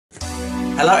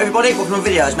Hello everybody, welcome to my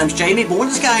video. My name's Jamie,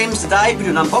 Borderlands Games. Today we're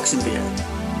doing an unboxing video.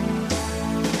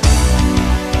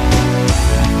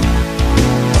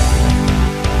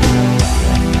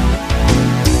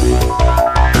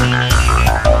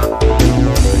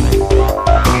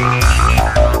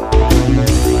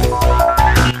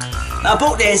 Now I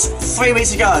bought this 3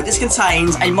 weeks ago. This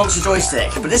contains a Monster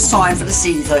Joystick, but this time for the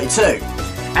CD32.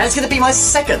 And it's going to be my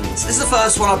second. This is the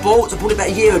first one I bought it about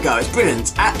a year ago. It's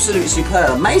brilliant, absolutely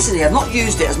superb. Amazingly, I've not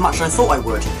used it as much as I thought I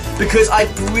would, because I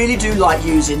really do like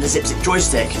using the Zip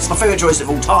joystick. It's my favourite joystick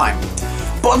of all time.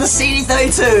 But on the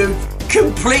CD32,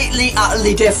 completely,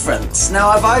 utterly different. Now,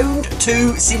 I've owned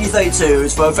two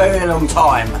CD32s for a very long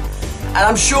time, and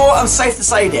I'm sure I'm safe to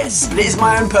say this, but it is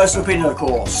my own personal opinion, of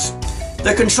course.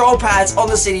 The control pads on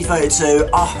the CD32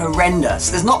 are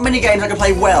horrendous. There's not many games I can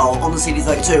play well on the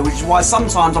CD32, which is why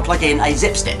sometimes I plug in a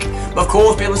zip stick. But of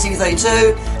course, being on the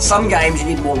CD32, some games you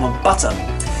need more than one button.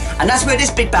 And that's where this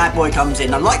big bad boy comes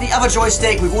in. Unlike the other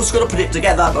joystick, we've also got to put it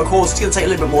together, but of course it's going to take a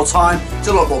little bit more time, it's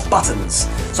a lot more buttons.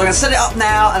 So I'm going to set it up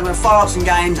now, and I'm going to fire up some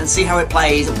games and see how it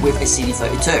plays with a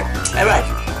CD32.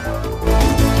 Anyway.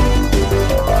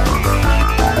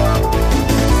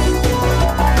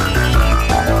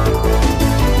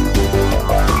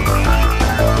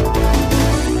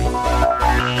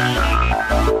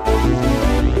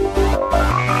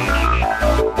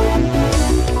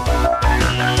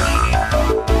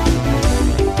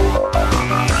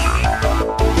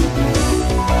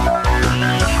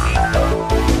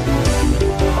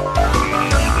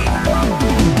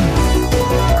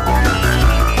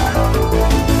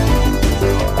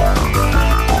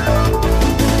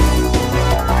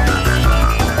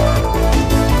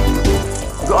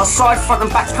 Our side, front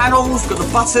and back panels, we've got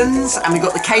the buttons, and we've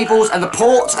got the cables and the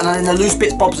ports, and then the loose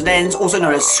bits, bobs and ends, also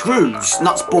known as screws,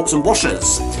 nuts, bolts and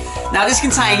washers. Now this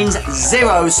contains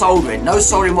zero soldering, no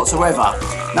soldering whatsoever.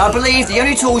 Now I believe the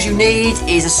only tools you need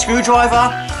is a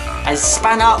screwdriver, a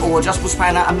spanner or adjustable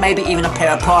spanner, and maybe even a pair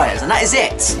of pliers, and that is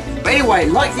it. But anyway,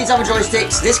 like these other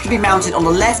joysticks, this can be mounted on the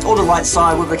left or the right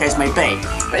side, whatever the case may be.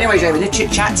 But anyway, Jamie, let's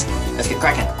chit chat, let's get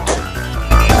cracking.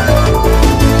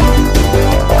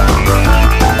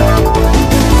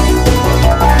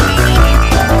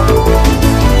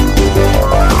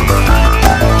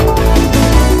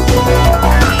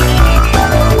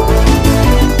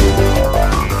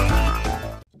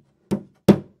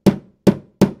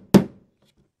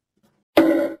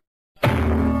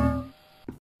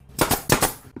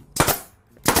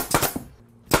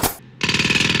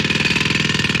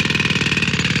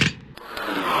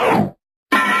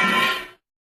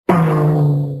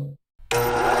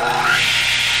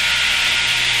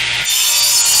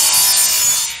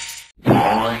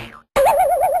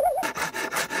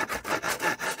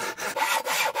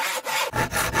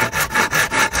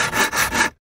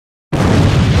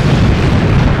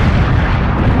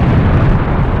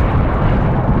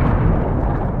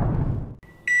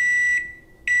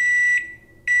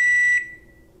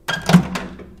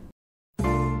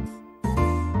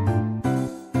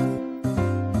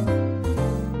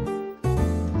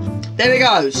 There we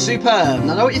go, superb.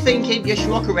 Now I know what you're thinking, yes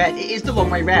you are correct, it is the wrong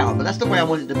way round, but that's the way I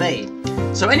want it to be.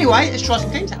 So anyway, let's try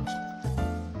some games out.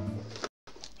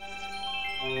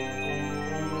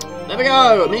 There we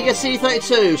go, Amiga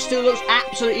CD32, still looks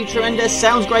absolutely tremendous,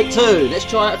 sounds great too. Let's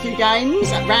try out a few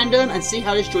games at random and see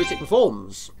how this joystick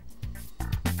performs.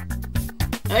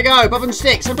 There we go, Bubble &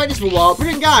 Sticks, I haven't played this for a while,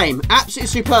 brilliant game, absolutely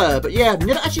superb, but yeah, I've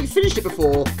never actually finished it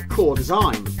before, core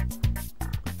design.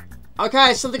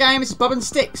 Okay, so the game is Bubble &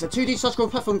 Sticks, a 2D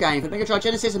side-scrolling platform game for Mega Drive,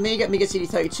 Genesis, Amiga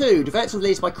CD32, developed and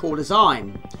released by Core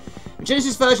Design. The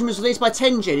Genesis version was released by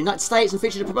Tengen in the United States and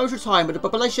featured a promotional time with the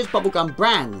Bubblicious Bubblegum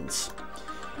brand.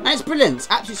 And it's brilliant,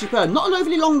 absolutely superb. Not an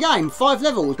overly long game, 5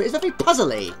 levels, but it's very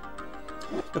puzzly.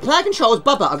 The player controls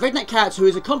Bubba, a redneck character who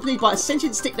is accompanied by a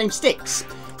sentient stick named Sticks.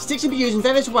 Sticks can be used in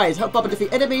various ways to help Bubba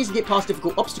defeat enemies and get past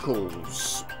difficult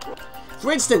obstacles.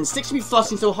 For instance, sticks can be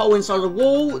thrust into a hole inside of the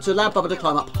wall to allow Bubba to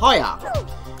climb up higher.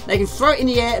 They can throw it in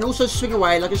the air and also swing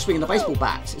away like a swing in a baseball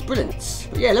bat. It's brilliant.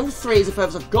 But yeah, level 3 is the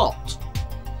furthest I've got.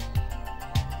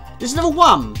 This is level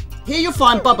 1. Here you'll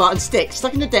find Bubba and Sticks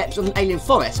stuck in the depths of an alien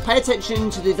forest. Pay attention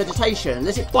to the vegetation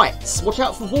unless it bites. Watch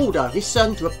out for Waldo, he's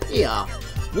certain to appear.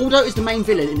 Waldo is the main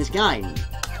villain in this game.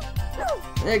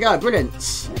 There you go,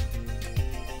 brilliant.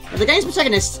 Now, the game's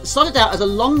protagonist started out as a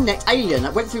long-necked alien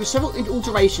that went through several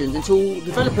alterations until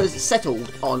developers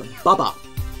settled on Bubba.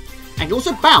 And can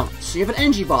also bounce, so you have an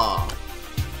energy bar.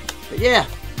 But yeah,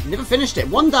 never finished it.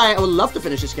 One day I would love to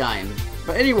finish this game.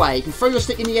 But anyway, you can throw your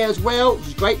stick in the air as well, which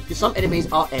is great because some enemies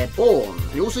are airborne.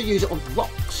 And you also use it on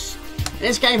rocks. And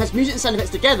this game has music and sound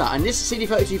effects together, and this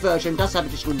CD32 version does have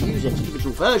additional music to the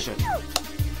original version.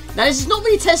 Now, this is not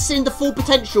really testing the full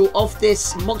potential of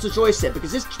this Monster Joystick,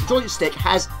 because this joystick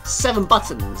has 7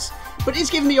 buttons, but it's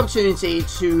given me the opportunity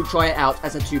to try it out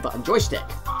as a 2-button joystick.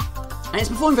 And it's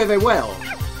performing very, very well.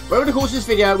 But over the course of this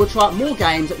video, we'll try out more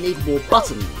games that need more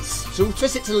buttons. So we'll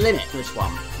twist it to the limit for this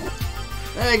one.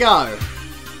 There you go.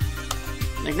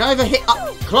 Now you can either hit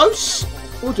up close,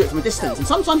 or do it from a distance. And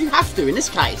sometimes you have to, in this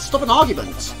case, stop an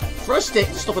argument. Throw a stick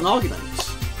to stop an argument.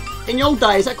 In the old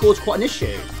days, that caused quite an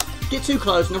issue. Get too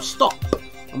close and they'll stop.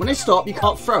 And when they stop, you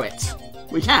can't throw it.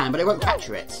 We can, but they won't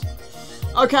capture it.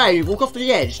 Okay, walk off to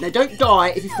the edge. Now don't die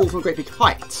if you fall from a great big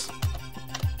height.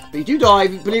 But you do die,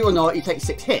 believe it or not, you take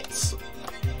 6 hits.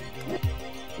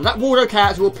 And that Waldo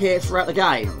character will appear throughout the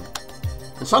game.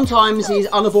 And sometimes he's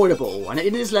unavoidable. And at the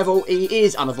end of this level, he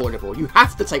is unavoidable. You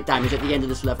have to take damage at the end of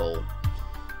this level.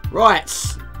 Right.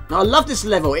 Now, I love this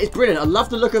level. It's brilliant. I love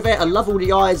the look of it. I love all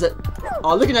the eyes that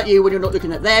are looking at you when you're not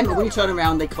looking at them. And when you turn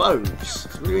around, they close.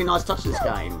 It's a really, really nice touch to this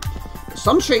game.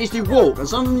 Some trees do walk, and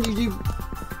some you do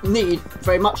need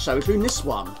very much so, including this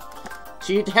one.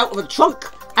 So you need help with a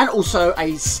trunk and also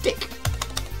a stick.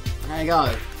 There you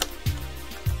go.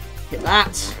 Hit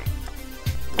that.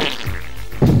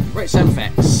 Great sound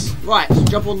effects. Right, so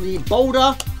jump on the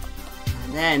boulder.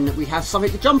 And then we have something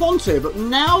to jump onto. But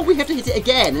now we have to hit it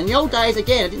again. In the old days,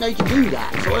 again, I didn't know you could do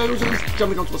that. So I was always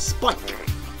jumping onto a spike.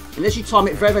 Unless you time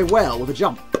it very, very well with a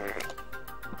jump.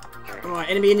 Alright,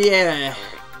 enemy in the air.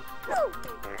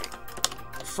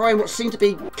 Throwing what seem to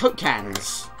be Coke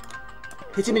cans.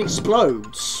 Hit him and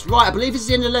explodes. Right, I believe this is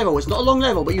the end of the level. It's not a long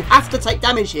level, but you have to take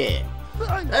damage here.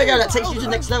 There you go, that takes you to the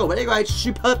next level. But anyway,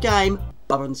 superb game,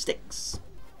 Bubble Sticks.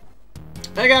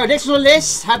 There you go, next on the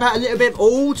list, how about a little bit of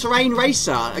all-terrain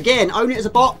racer? Again, own it as a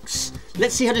box.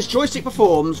 Let's see how this joystick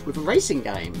performs with a racing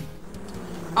game.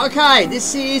 Okay,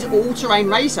 this is all-terrain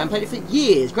racer. I've played it for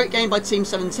years. Great game by Team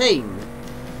 17.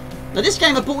 Now this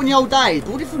game I bought in the old days.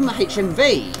 Bought it from the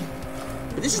HMV.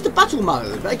 But this is the battle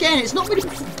mode. But again, it's not really,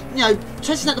 you know,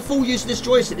 testing out the full use of this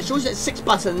joystick. This joystick has 6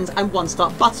 buttons and 1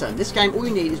 start button. This game, all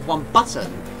you need is 1 button.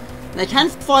 And they can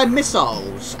fire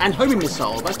missiles and homing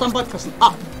missiles, but it's done by pressing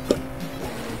up.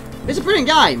 It's a brilliant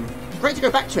game. Great to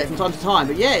go back to it from time to time,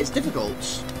 but yeah, it's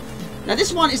difficult. Now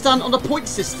this one is done on the point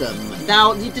system.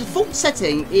 Now the default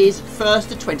setting is first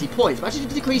to 20 points, but actually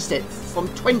decreased it from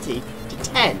 20 to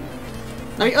 10.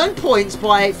 Now you earn points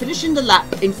by finishing the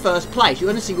lap in first place. You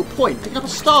earn a single point. Picking up a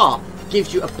star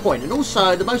gives you a point. And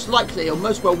also, the most likely, or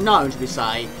most well known, should we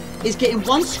say, is getting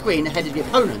 1 screen ahead of the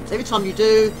opponent. Every time you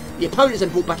do, the opponent is then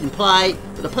brought back in play,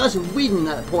 but the person winning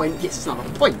that point gets another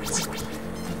point.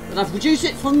 And I've reduced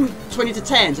it from 20 to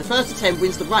 10, so first to 10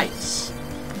 wins the race.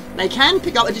 Now you can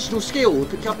pick up additional skills,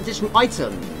 pick up additional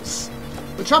items.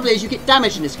 The trouble is, you get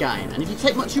damage in this game, and if you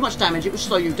take too much damage, it will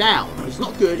slow you down. It's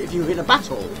not good if you're in a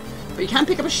battle. But you can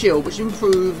pick up a shield which will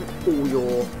improve all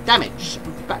your damage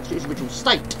back to its original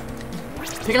state.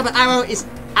 Picking up an arrow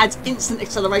adds instant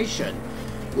acceleration.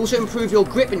 Also improve your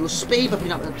grip and your speed by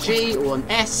picking up a G or an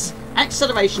S.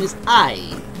 Acceleration is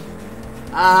A.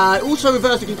 Also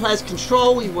reverse the player's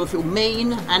control, you want to feel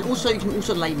mean, and also you can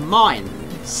also lay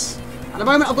mines. At the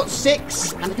moment I've got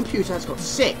 6, and the computer has got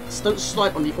 6. Don't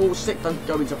slide on the all stick, don't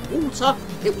go into water,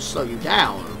 it will slow you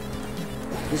down.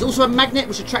 There's also a magnet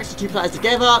which attracts the 2 players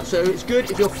together, so it's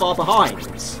good if you're far behind.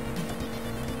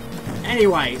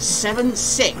 Anyway,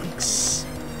 7-6.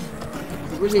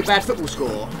 Really bad football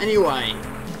score. Anyway,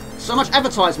 so much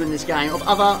advertisement in this game of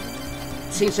other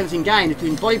Team 17 games,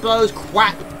 including Body Blows,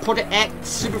 Quack, Project X,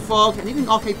 Super Frog, and even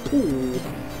Arcade Pool.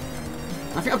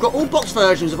 I think I've got all box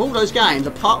versions of all those games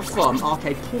apart from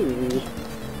Arcade Pool.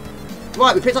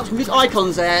 Right, we picked up some good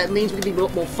icons there. It means we can be a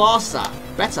lot more faster,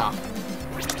 better.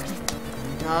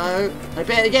 Go. I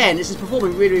bet again, this is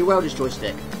performing really, really well, this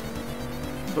joystick.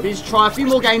 But we need to try a few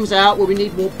more games out where we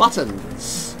need more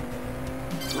buttons.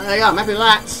 There you go, I'm happy with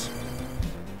that.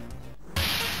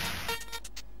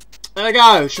 There we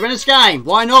go, tremendous game.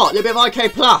 Why not? A little bit of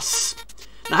IK Plus.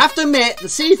 Now, I have to admit, the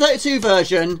CD32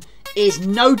 version is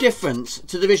no different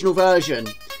to the original version.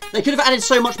 They could have added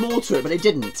so much more to it, but they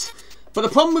didn't. But the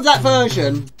problem with that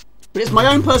version, but it's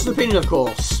my own personal opinion, of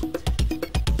course,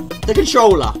 the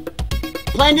controller.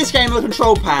 Playing this game on a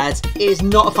control pad is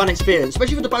not a fun experience,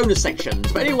 especially for the bonus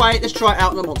sections. But anyway, let's try it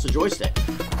out on the Monster Joystick.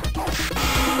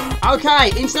 Okay,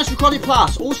 International Quality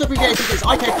Plus, also abbreviated as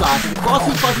IK Plus, is a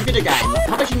quality fighting video game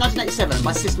published in 1987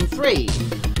 by System 3.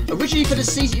 Originally for the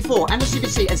C64 and the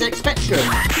CPC and ZX Spectrum,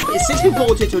 it's since been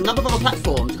ported to a number of other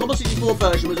platforms. The Commodore 64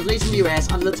 version was released in the US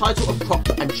under the title of Crop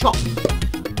and Chop.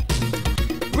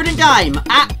 Brilliant game,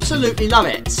 absolutely love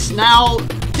it. Now,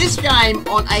 this game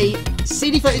on a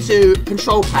CD32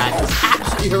 control pad is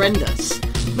absolutely horrendous.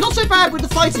 Not so bad with the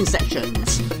fighting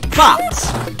sections, but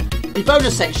the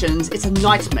bonus sections, it's a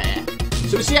nightmare.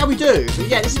 So we'll see how we do. But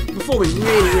yeah, this is performing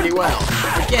really, really well.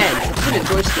 Again, it's a brilliant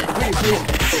joystick. Really pleased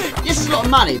with it. Yes, it's a lot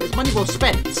of money, but it's money well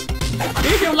spent. The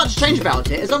only thing I'd like to change about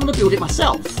it is I want to build it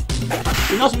myself.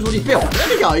 The nice one's already built. There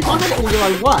we go, you can't have it all your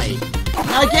own way.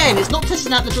 Now again, it's not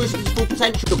testing out the joystick's full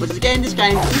potential, but again, this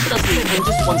game also does need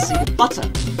just one single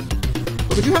button.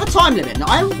 But we do have a time limit. Now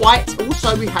I am white,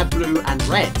 also we have blue and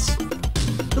red.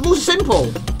 The rules are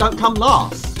simple. Don't come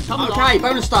last. Okay,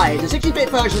 bonus stage. The 16-bit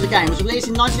version of the game was released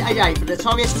in 1988 for the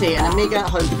Atari ST and Amiga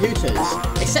home computers.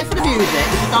 Except for the music,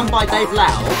 which was done by Dave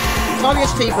Lau, the Atari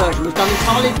ST version was done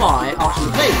entirely by Archie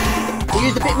McLean. He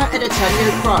used the bitmap editor in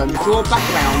Chrome to draw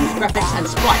backgrounds, graphics and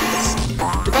sprites.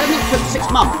 Development took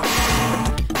 6 months.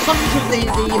 Subsequently,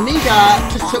 the Amiga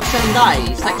just took 7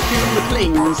 days, thanks to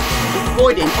McLean's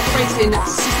avoiding operating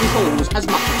system calls as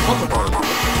much as possible.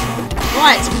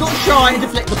 Right, so we've got to try and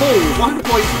deflect the ball. 100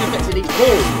 points for deflecting each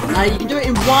ball. Now you can do it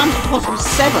in 1, possibly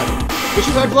 7. Which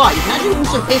you heard right. You can actually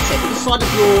also hit it with the side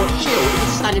of your shield if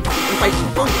it's standing facing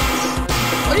forwards.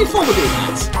 Only 4 will do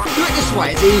that. Do it this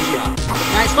way, it's easier.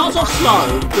 Now it starts off slow,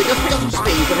 but it does pick up some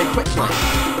speed very quickly.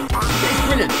 It's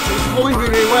brilliant, so it's performing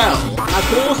really, really well. Now of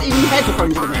course, even heads are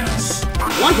thrown into the mix.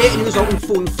 One hit and you result in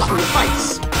falling flat on your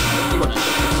face. You want to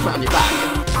flat on your back.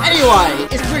 Anyway,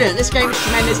 it's brilliant. This game is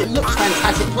tremendous. It looks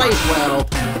fantastic, plays well,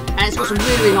 and it's got some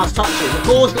really, really nice touches. Of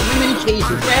course, it's got many, many keys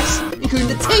to press, including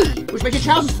the T, which makes your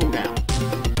trousers fall down.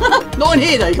 Not in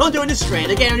here though. You can't do it on the screen.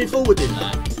 Again, only forward do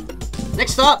that.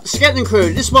 Next up, Skeleton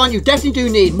Crew. This one you definitely do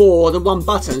need more than 1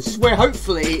 button. This is where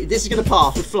hopefully this is going to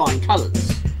pass with flying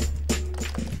colours.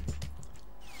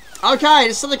 Okay,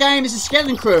 this other game is a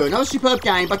Skeleton Crew, another superb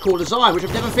game by Core Design, which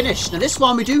I've never finished. Now this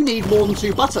one we do need more than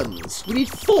 2 buttons. We need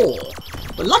 4.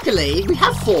 But luckily, we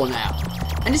have 4 now.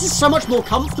 And this is so much more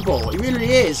comfortable. It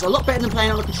really is. A lot better than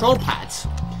playing on a control pad.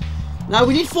 Now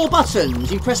we need 4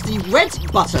 buttons. You press the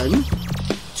red button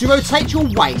to rotate your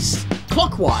waist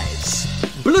clockwise.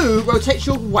 Blue rotates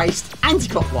your waist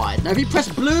anti-clockwise. Now if you press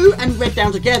blue and red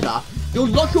down together, you'll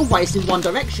lock your waist in one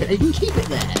direction and you can keep it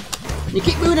there. You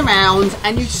keep moving around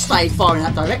and you stay far in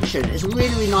that direction. It's a really,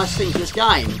 really nice thing for this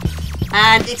game.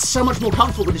 And it's so much more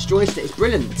comfortable with this joystick. It's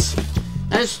brilliant.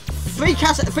 Now there's 3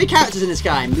 characters in this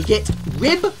game. We get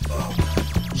rib,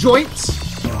 joint,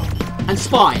 and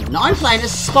spine. Now I'm playing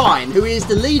as Spine, who is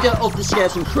the leader of the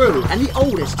Skeleton Crew, and the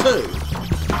oldest too.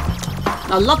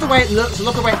 Now I love the way it looks, I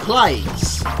love the way it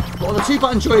plays. But on a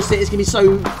 2-button joystick it's going to be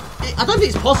so... I don't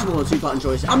think it's possible on a 2-button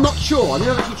joystick. I'm not sure, I've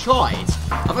never actually tried.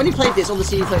 I've only played this on the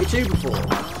CD32 before.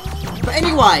 But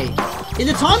anyway, in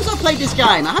the times I've played this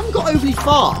game, I haven't got overly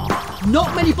far.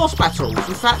 Not many boss battles.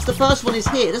 In fact, the first one is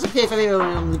here. It doesn't appear very early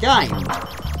on in the game.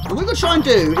 And what we're going to try and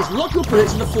do is lock your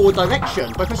bullets in the forward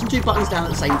direction by pressing 2 buttons down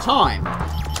at the same time.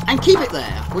 And keep it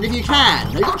there, whenever you can.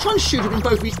 Now you've got to try and shoot it in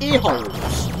both of these ear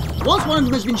holes. Once one of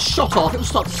them has been shot off, it will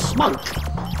start to smoke.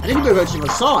 And then you move over to the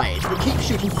side, but keep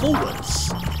shooting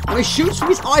forwards. And he shoots from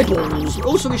his eyeballs, but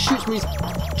also he shoots from his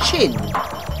chin.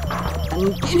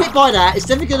 And getting hit by that is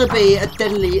definitely going to be a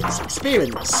deadly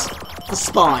experience for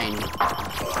Spine.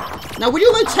 Now when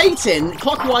you're rotating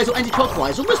clockwise or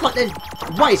anti-clockwise, it's almost like their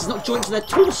waist is not joined to their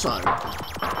torso.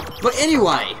 But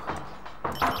anyway,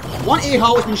 one ear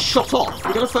hole has been shot off.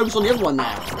 We've got to focus on the other one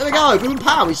now. There we go, Boom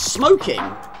Power is smoking.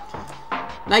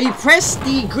 Now you press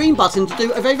the green button to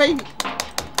do a very, very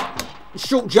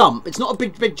short jump. It's not a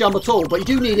big jump at all, but you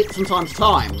do need it from time to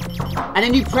time. And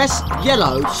then you press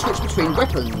yellow to switch between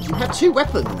weapons. You have 2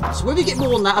 weapons. Whether you get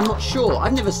more than that, I'm not sure.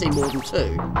 I've never seen more than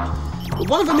 2. But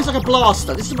one of them is like a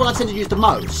blaster. This is what I tend to use the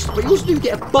most. But you also do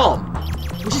get a bomb,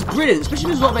 which is brilliant, especially if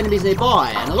there's a lot of enemies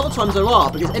nearby. And a lot of times there are,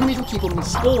 because enemies will keep on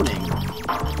respawning.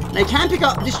 Now you can pick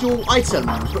up additional items,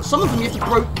 but some of them you have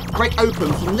to break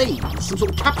open from these, some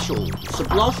sort of capsule, to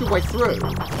blast your way through.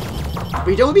 But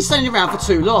you don't want to be standing around for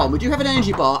too long. We do have an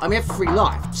energy bar and we have 3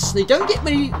 lives. Now you don't get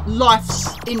many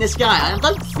lives in this game. I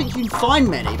don't think you can find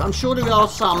many, but I'm sure there are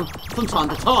some from time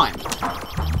to time.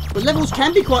 But levels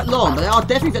can be quite long, but they are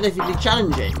definitely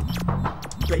challenging.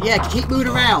 But yeah, keep moving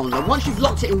around. And once you've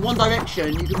locked it in one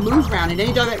direction, you can move around in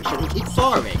any direction and keep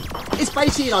firing. It's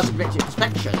basically an isometric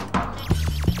inspection.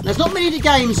 There's not many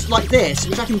games like this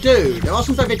which I can do. There are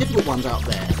some very, very difficult ones out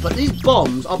there, but these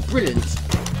bombs are brilliant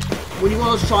when you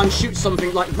want to try and shoot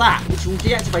something like that, which will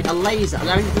deactivate a laser,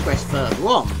 allowing you to progress further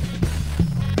on.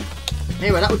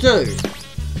 Anyway, that will do.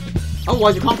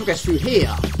 Otherwise, you can't progress through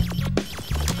here.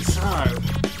 So,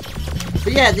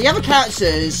 but yeah, the other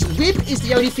characters, Wib is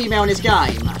the only female in this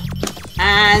game,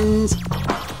 and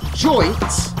Joint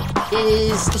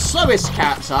is the slowest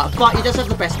character, but he does have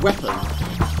the best weapon.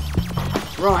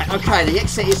 Right, okay, the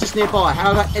exit is just nearby.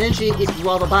 However, energy is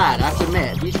rather bad, I have to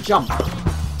admit. You need to jump.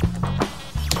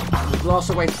 We'll blast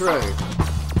our way through.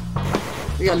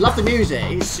 I love the music,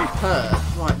 it's superb.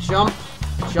 Right, jump,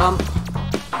 jump.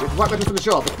 With the right weapon for the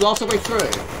job. Let's blast our way through.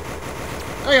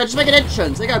 There you go, just make an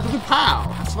entrance. There you go, boom,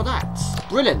 pow. That's for that.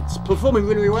 Brilliant. Performing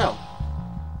really, really well.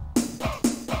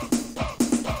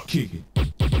 Kick it.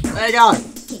 There you go.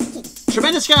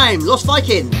 Tremendous game, Lost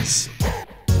Vikings.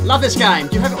 Love this game.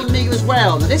 Do you have it on the Amiga as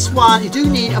well? Now this one, you do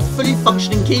need a fully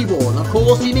functioning keyboard. And of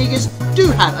course, the Amigas do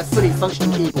have a fully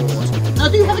functioning keyboard. Now I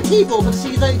do have a keyboard for the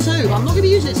CD32, but I'm not going to be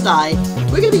using it today.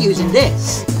 We're going to be using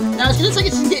this. Now it's going to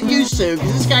take us some getting used to,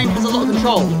 because this game has a lot of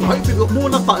control. Hopefully we've got more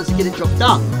than enough buttons to get the job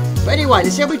done. But anyway,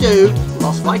 let's see how we do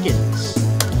Lost Vikings.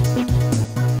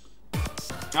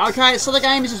 Okay, so the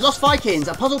game is Lost Vikings,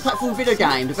 a puzzle platform video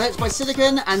game developed by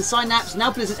Silicon and Synapse,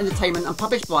 now Blizzard Entertainment, and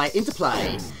published by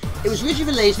Interplay. It was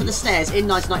originally released for the SNES in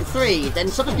 1993, then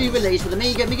subsequently released for the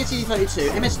Amiga, Amiga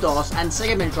CD32, MS-DOS, and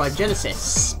Sega Mega Drive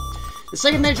Genesis. The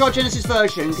Sega Mega Drive Genesis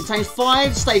version contains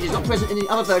 5 stages not present in the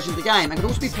other versions of the game, and can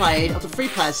also be played up to 3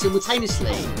 players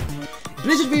simultaneously.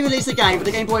 Blizzard re-released the game for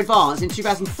the Game Boy Advance in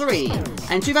 2003,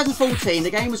 and in 2014 the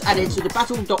game was added to the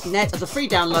Battle.net as a free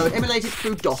download emulated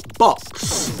through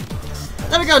DOSBox.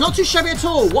 There we go, not too shabby at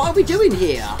all. What are we doing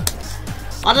here?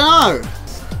 I don't know.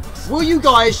 Will you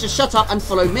guys just shut up and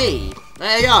follow me?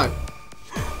 There you go.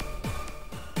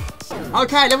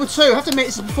 Okay, level 2. I have to admit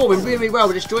this is performing really, really well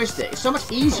with this joystick. It's so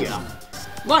much easier.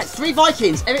 Right, 3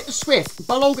 Vikings, Eric the Swift,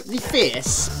 Balog the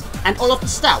Fierce, and Olaf the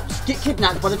Stout get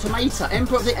kidnapped by the Tomato,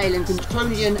 Emperor of the alien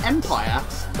Contronian Empire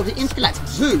of the Intergalactic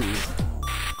Zoo.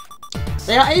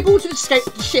 They are able to escape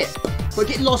the ship, but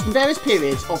get lost in various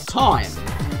periods of time.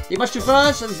 They must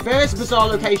traverse various bizarre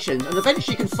locations and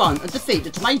eventually confront and defeat the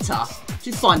Tomato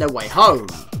to find their way home.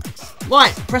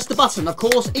 Right, press the button. Of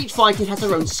course, each Viking has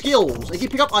their own skills. They can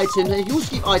pick up items and you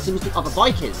also give items to other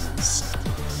Vikings.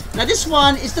 Now this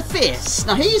one is the Fierce.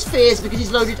 Now he is fierce because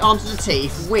he's loaded arms to the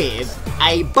teeth with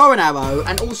a bow and arrow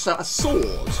and also a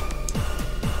sword.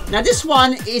 Now this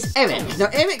one is Eric. Now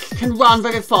Eric can run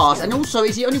very fast and also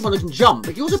is the only one who can jump.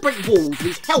 But he can also break walls with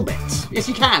his helmet. Yes,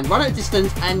 he can. Run at a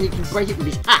distance and he can break it with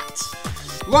his hat.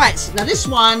 Right, now this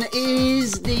one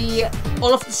is the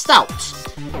Olaf the Stout.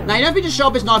 Now you don't need to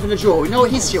sharp his knife in the drawer. We know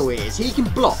what his skill is. He can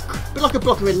block. A bit like a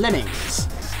blocker in Lemmings.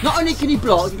 Not only can he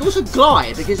block, he can also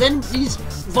glide, because then these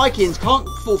Vikings can't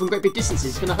fall from great big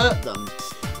distances, it's going to hurt them.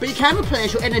 But you can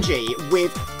replenish your energy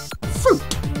with fruit,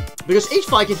 because each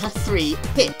Viking has 3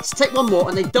 hits. Take one more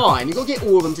and they die, and you've got to get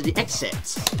all of them to the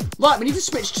exit. Right, we need to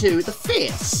switch to the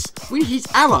Fierce. We need his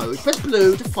arrows. Press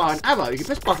blue to fire an arrow. You can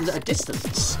press buttons at a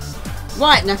distance.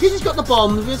 Right, now because he's got the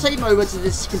bombs, we're going to take him over to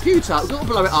this computer. We're going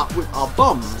to blow it up with our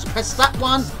bombs. Press that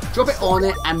one, drop it on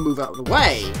it, and move out of the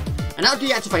way. And that'll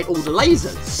deactivate all the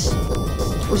lasers,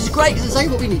 which is great because it's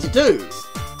exactly what we need to do.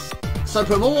 So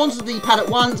put them all onto the pad at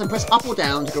once and press up or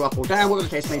down to go up or down, whatever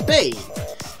the case may be.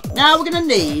 Now we're going to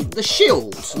need the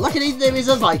shield. Luckily there is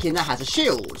a Viking that has a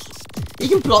shield. He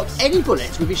can block any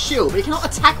bullets with his shield, but he cannot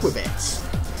attack with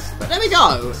it. But there we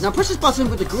go. Now press this button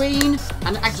with the green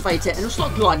and activate it and it'll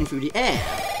start gliding through the air.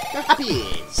 How happy he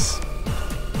is.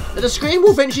 Now the screen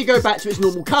will eventually go back to its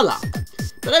normal colour.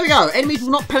 But there we go, enemies will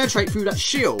not penetrate through that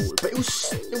shield, but it will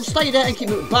stay there and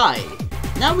keep it at bay.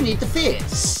 Now we need the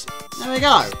Fierce. There we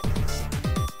go.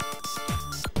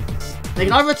 They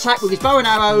can either attack with his bow and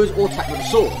arrows or attack with a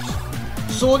sword.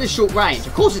 Sword is short range,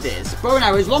 of course it is. Bow and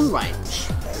arrow is long range.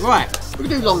 Right, we're going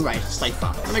to do long range, it's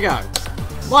safer. There we go.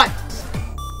 Right,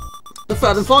 the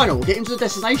third and final, we'll get him to the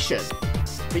destination.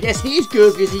 But yes, he is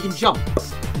good because he can jump.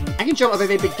 And can jump at a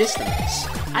very, very big distance.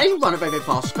 And he can run at very, very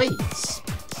fast speeds.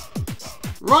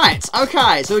 Right,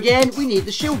 okay, so again, we need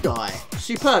the shield guy.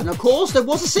 Superb. Now, of course, there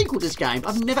was a sequel to this game, but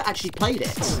I've never actually played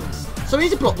it. So we need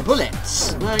to block the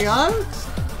bullets. There we go.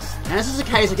 And this is the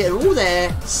case, I get it all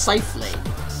there safely.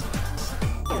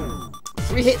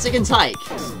 3 hits it can take.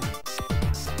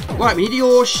 Right, we need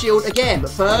your shield again,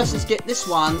 but first, let's get this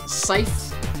one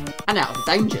safe and out of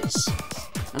the dangers.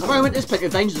 At the moment, there's plenty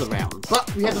of dangers around,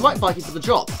 but we have the right Viking for the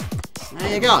job.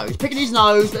 There you go. He's picking his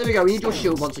nose, but there we go, we need your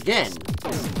shield once again.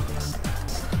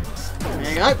 There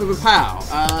you go, move and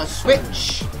pow.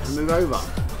 Switch and move over.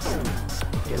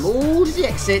 Get them all to the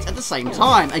exit at the same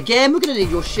time. Again, we're going to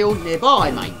need your shield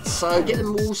nearby, mate. So get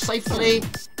them all safely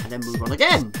and then move on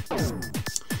again.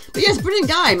 But yes, brilliant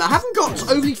game. I haven't got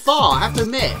overly far, I have to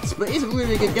admit, but it is a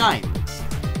really good game.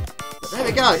 But there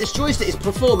we go. This joystick is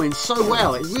performing so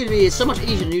well. It really is so much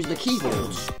easier than using the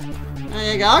keyboard.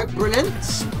 There you go,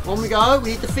 brilliant. On we go.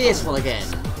 We need the Fierce one again.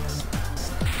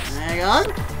 There you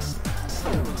go.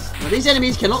 Now, these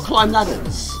enemies cannot climb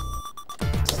ladders.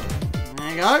 There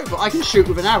you go. But I can shoot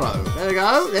with an arrow. There you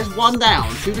go. There's one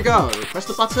down. 2 to go. Press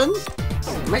the button.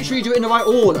 Make sure you do it in the right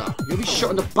order. You'll be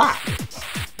shot in the back.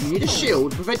 You need a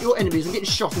shield to prevent your enemies from getting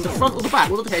shot in the front or the back,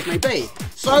 whatever the case may be.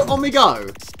 So, on we go.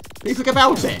 Be quick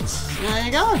about it. There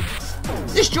you go.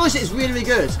 This joystick is really, really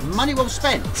good. Money well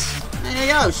spent. There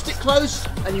you go. Stick close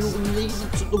and you will lead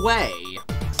the way.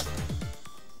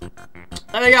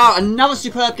 There we go. Another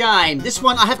superb game. This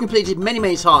one I have completed many,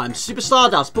 many times. Super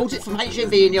Stardust. Bought it from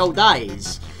HMV in the old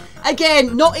days.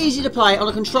 Again, not easy to play on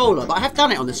a controller, but I have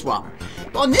done it on this one.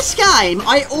 But on this game,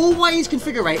 I always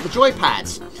configure the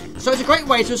joypads. So it's a great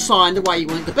way to assign the way you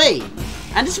want it to be.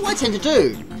 And this is what I tend to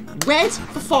do. Red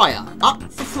for fire, up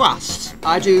for thrust.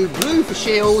 I do blue for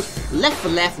shield, left for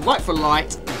left, right for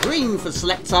light, green for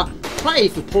selector, play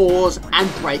for pause,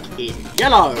 and break is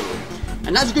yellow.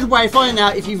 And that's a good way of finding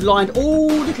out if you've lined all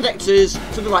the connectors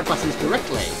to the right buttons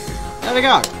correctly. There we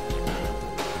go.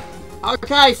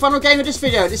 Okay, final game of this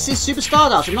video. This is Super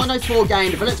Stardust, a 1904 game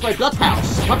developed by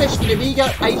Bloodhouse, published for the Amiga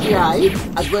AGA,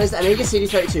 as well as the Amiga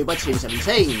CD32 by Team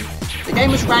 17. The game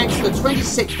was ranked the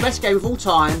 26th best game of all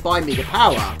time by Amiga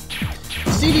Power. The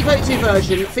CD32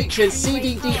 version featured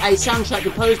CDDA soundtrack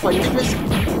composed by Nicholas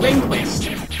Rehnquist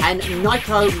and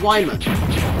Nico Ryman.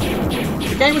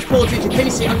 The game was ported to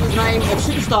PC under the name of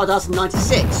Super Stardust in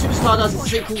 '96. Super Stardust is a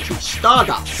sequel to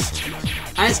Stardust,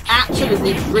 and it's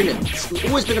absolutely brilliant. I've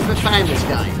always been a big fan of this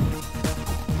game.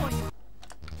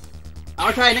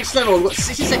 Okay, next level. We've got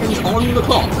 60 seconds on the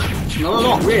clock. Not a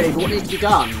lot, really, for what needs to be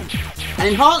done. An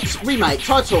enhanced remake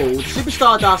titled Super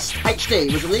Stardust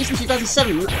HD was released in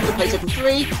 2007 for the PlayStation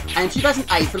 3 and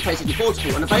 2008 for the PlayStation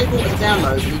Portable and available as a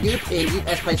download in the European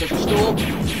US PlayStation Store.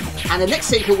 And the next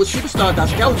sequel was Super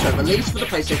Stardust Delta, released for the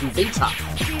PlayStation Vita.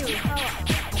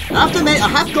 Now, I have to admit, I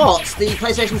have got the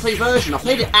PlayStation 3 version. I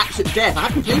played it absolute death. I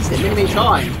have completed it many, many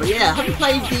times. But yeah, I haven't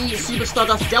played the Super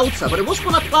Stardust Delta, but it was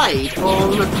one I played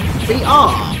on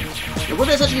VR. Now,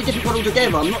 whether it's actually a different one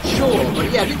altogether, I'm not sure.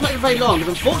 But yeah, I didn't play it for very long,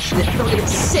 because unfortunately I felt a bit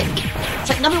sick.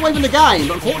 Take nothing away from the game,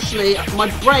 but unfortunately my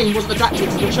brain wasn't adapted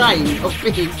to the change of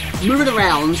being moving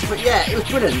around. But yeah, it was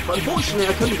brilliant, but unfortunately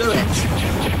I couldn't do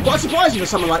it. Quite surprising for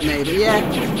someone like me, but yeah,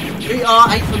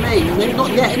 VR ain't for me. Maybe not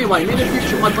yet anyway. Maybe in the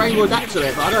future my brain will adapt to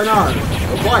it, but I don't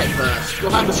know. We'll buy it first.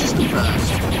 We'll have the system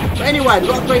first. But anyway, we've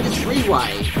got to upgrade this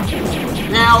three-way.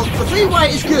 Now, the three-way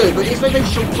is good, but it's very, very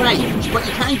short range. But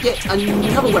you can get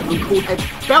another weapon called a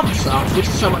bouncer, which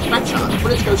is so much better. The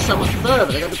bullets go so much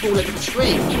further. They go to full length of the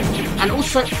screen. And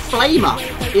also, Flamer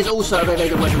is also a very, very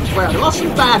good weapon as well. There are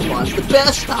some bad ones. The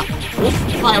Burster. What's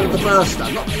the player with the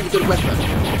Burster? Not really a good weapon.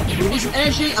 If you need some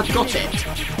energy, I've got it.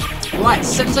 Right,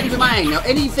 7 seconds remain. Now,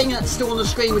 anything that's still on the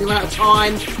screen when you run out of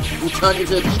time will turn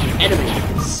into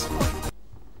enemies.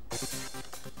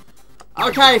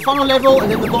 Okay, final level,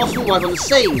 and then the boss will arrive on the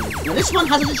scene. Now, this one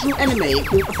has an additional enemy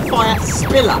called a Fire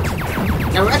Spiller.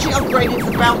 Now, we're actually upgrading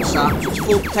the bouncer to its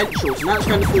full potential, so now it's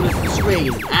going to fall into the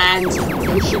screen, and it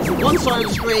will shoot from one side of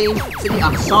the screen to the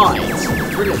other side.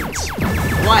 Brilliant.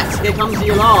 Right, here comes the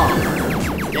alarm.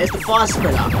 There's the Fire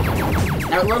Spiller.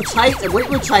 Now, it rotates, and when it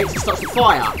rotates, it starts to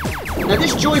fire. Now,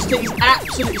 this joystick is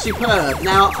absolutely superb.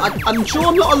 Now, I'm sure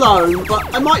I'm not alone,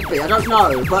 but I might be, I don't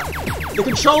know, but the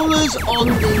controllers on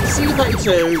the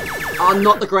CD32 are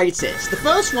not the greatest. The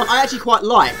first one I actually quite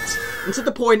liked, until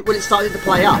the point when it started to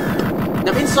play up.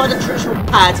 Now, inside the traditional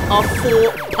pad are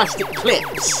 4 plastic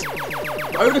clips.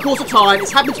 But over the course of time,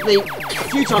 it's happened to me a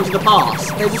few times in the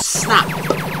past. They will snap.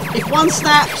 If one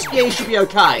snaps, yeah, you should be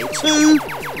okay. 2,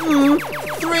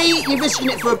 3, you're risking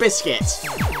it for a biscuit.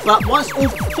 But once all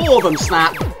 4 of them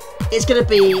snap, it's going to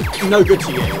be no good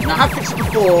to you. Now, I have fixed it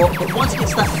before, but once it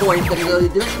gets to that point, then the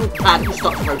directional pad will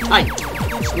start to rotate.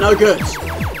 It's no good.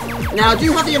 Now, I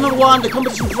do have the other one, the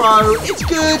Competition Pro. It's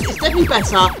good, it's definitely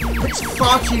better, but it's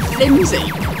far too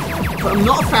flimsy. But I'm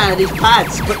not a fan of these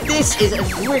pads, but this is a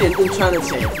brilliant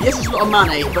alternative. Yes, it's a lot of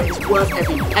money, but it's worth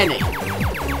every penny.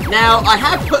 Now, I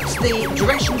have put the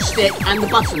directional stick and the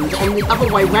buttons on the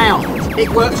other way round. It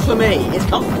works for me. It's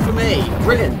comfortable for me.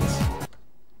 Brilliant.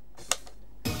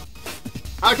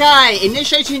 Okay,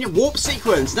 initiating warp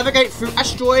sequence. Navigate through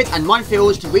asteroids and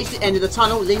minefields to reach the end of the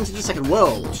tunnel leading to the second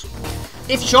world.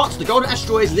 If shot, the golden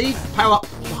asteroids leave power up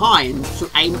behind, so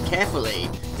aim carefully.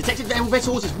 Detected naval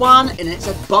vessels is 1, and it's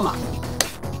a bomber.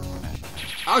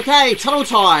 Okay, tunnel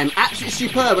time. Absolutely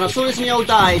superb. When I saw this in the old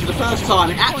days for the first time,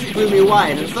 it absolutely blew me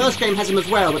away. And the first game has them as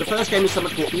well, but the first game is so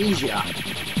much more easier.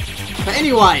 But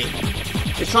anyway,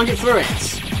 let's try and get through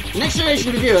it. The Next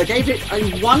Generation reviewer gave it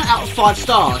a 1 out of 5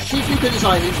 stars, chiefly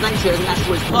criticising its nature as an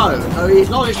asteroid's clone, though he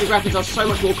acknowledged the graphics are so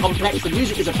much more complex, the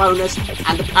music is a bonus,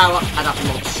 and the power had up a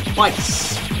lot of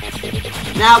spice.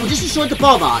 Now, we just destroyed the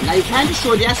bomber. Now, you can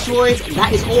destroy the asteroid, and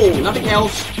that is all. Nothing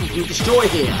else you can destroy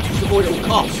here. Just avoid at all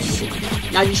costs.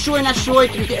 Now, you destroy an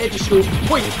asteroid, you get additional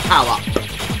point power.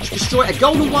 Just destroy a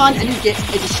golden one, and you get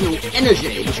additional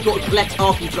energy, which you've got to collect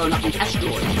after you've blown up the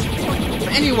asteroid. But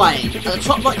anyway, at the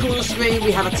top right corner of the screen,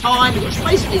 we have a time, which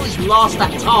basically just lasts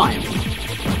that time.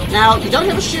 Now, you don't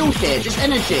have a shield here, just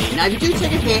energy. Now, if you do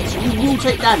take a hit, you will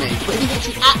take damage. But if he hits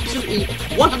you absolutely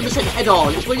 100% head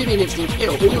on, it's really an instant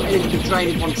kill. All your energy will drain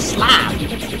in one slam.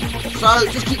 So,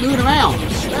 just keep moving around.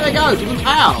 There we go, give him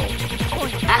pow.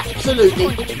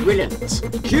 Absolutely brilliant.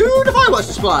 Cue the fireworks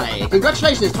display.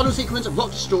 Congratulations, tunnel sequence of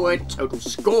rock destroyed, total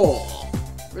score.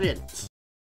 Brilliant.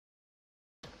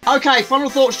 Okay, final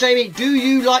thoughts, Jamie. Do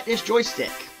you like this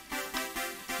joystick?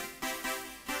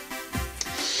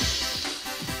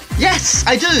 Yes,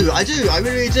 I do, I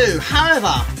really do.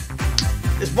 However,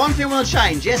 there's one thing I want to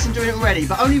change. Yes, I'm doing it already,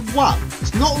 but only one.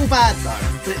 It's not all bad though,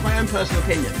 but it's my own personal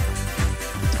opinion.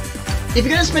 If you're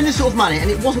going to spend this sort of money,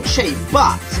 and it wasn't cheap,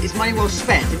 but it's money well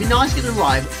spent, it'd be nice to get it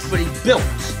arrive fully built.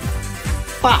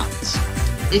 But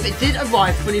if it did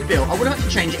arrive fully built, I wouldn't have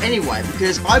to change it anyway,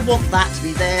 because I want that to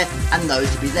be there and those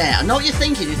to be there. I know what you're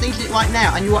thinking it right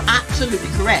now, and you are absolutely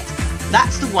correct.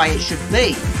 That's the way it should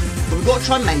be. But we've got to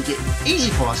try and make it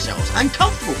easy for ourselves and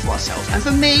comfortable for ourselves. And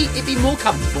for me, it'd be more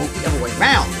comfortable the other way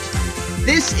round.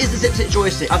 This is the Zip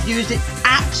joystick. I've used it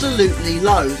absolutely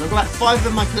loads. I've got about 5 of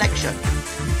them in my collection.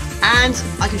 And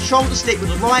I control the stick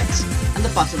with the right and the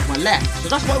button with my left. So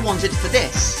that's what I wanted for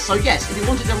this. So yes, if you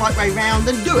want it the right way round,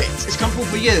 then do it. It's comfortable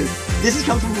for you. This is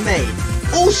comfortable for me.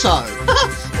 Also,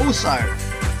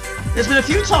 there's been a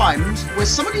few times where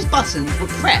some of these buttons were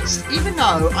pressed, even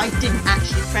though I didn't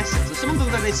actually press it. So some of them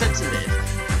are very sensitive.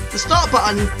 The start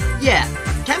button, yeah,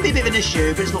 can be a bit of an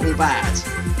issue, but it's not all bad.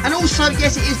 And also,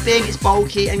 yes, it is big, it's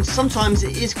bulky, and sometimes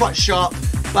it is quite sharp,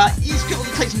 but it's got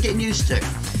to take some getting used to.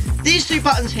 These 2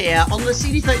 buttons here on the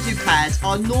CD32 pads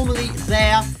are normally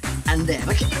there and there.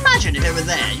 But can you imagine if they were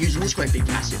there using this great big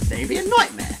massive thing? It'd be a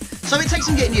nightmare. So it takes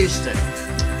some getting used to.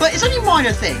 But it's only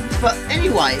minor things. But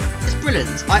anyway, it's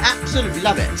brilliant. I absolutely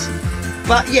love it.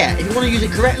 But yeah, if you want to use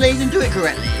it correctly, then do it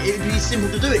correctly. It would be simple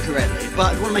to do it correctly.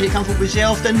 But if you want to make it comfortable with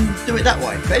yourself, then do it that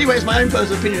way. But anyway, it's my own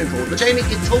personal opinion, of course. But Jamie,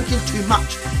 you're talking too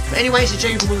much. But anyway, it's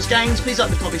Jamie from Monster Games. Please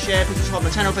like, copy, share. Please subscribe to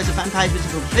my channel, Facebook fan page,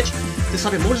 visit my Twitch. Please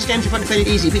type in Monster Games. You find it fairly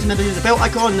easy. Please remember to use the bell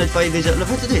icon and notify you visit. Look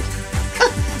what I did.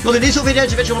 Not in these sort of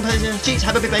videos, eventually one person cheats,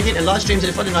 have a big bacon, and live streams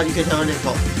and a Friday night you can turn on it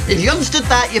top. If you understood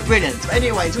that, you're brilliant. But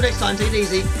anyway, until next time, take it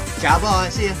easy. Ciao, bye,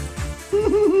 see ya.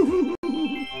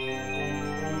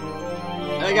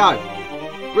 There we go.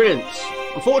 Brilliant.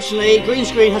 Unfortunately, green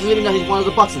screen has eliminated one of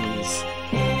the buttons.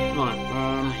 Right,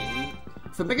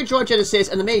 for Mega Drive, Genesis,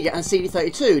 and Amiga and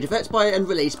CD32, developed by and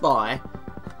released by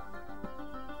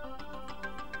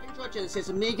Mega Drive, Genesis,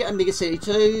 Amiga and Amiga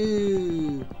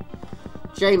CD2.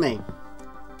 Jamie.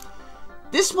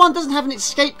 This one doesn't have an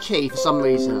escape key for some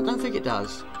reason. I don't think it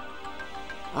does.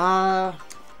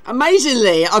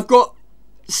 Amazingly, I've got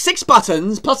 6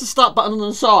 buttons plus the start button on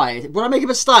the side. When I make a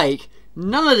mistake,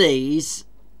 none of these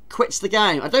quits the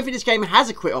game. I don't think this game has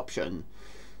a quit option.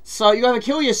 So you either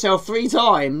kill yourself 3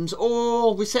 times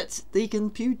or reset the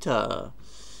computer.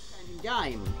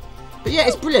 Game. But yeah,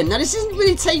 it's brilliant. Now this isn't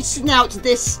really tasting out to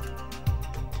this.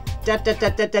 Oh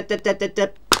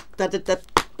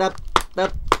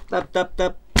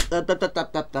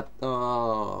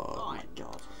my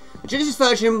god. The Genesis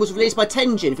version was released by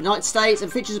Tenjin for the United States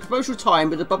and features a promotional time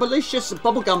with the Bubblicious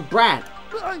bubblegum brand.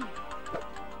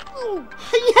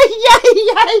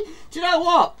 Yay! Do you know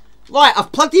what? Right,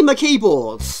 I've plugged in my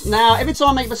keyboards. Now, every time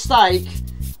I make a mistake,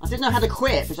 I didn't know how to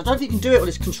quit, because I don't think you can do it on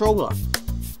this controller.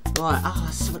 Right,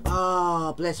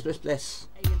 bliss.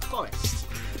 Alien Forest.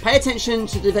 Pay attention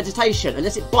to the vegetation,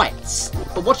 unless it bites.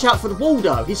 But watch out for the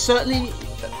Waldo. He's certainly...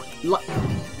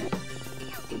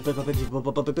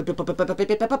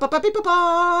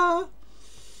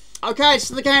 Okay,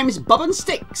 so the game is Bubba and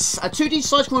Sticks, a 2D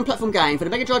side-scrolling platform game for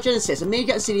the Mega Drive, Genesis,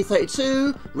 Amiga and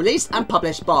CD32, released and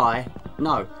published by...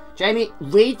 No. Jamie,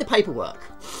 read the paperwork.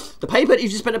 The paper that you've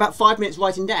just spent about 5 minutes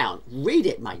writing down. Read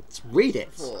it, mate. Read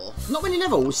it. 4. Not many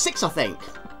levels. 6, I think.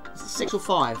 Is it 6 or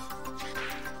 5?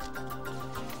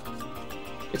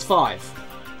 It's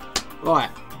 5.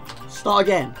 Right. Start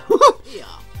again. Yeah.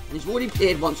 And he's already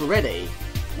appeared once already.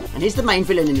 And he's the main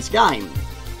villain in this game.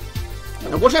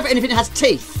 Now watch out for anything that has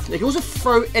teeth. They can also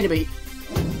throw enemies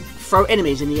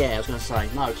in the air, I was going to say.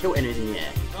 No, kill enemies in the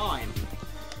air. Time.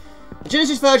 The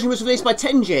Genesis version was released by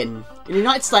Tenjin in the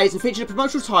United States and featured a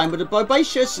promotional time with a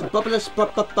bobacious,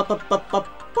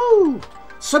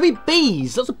 so many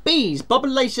bees, lots of bees,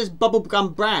 bubbleacious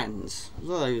bubblegum brands.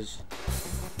 What are those?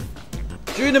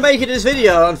 During the making of this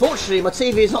video, unfortunately, my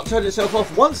TV has not turned itself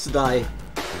off once today.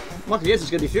 My computer's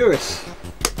going to be furious.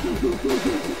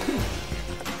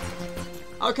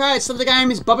 Okay, so the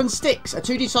game is Bob and Sticks, a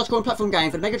 2D side-scrolling platform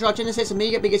game for the Mega Drive, Genesis,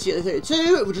 Amiga, Big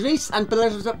CD32. It was released and...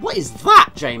 What is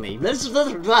that, Jamie?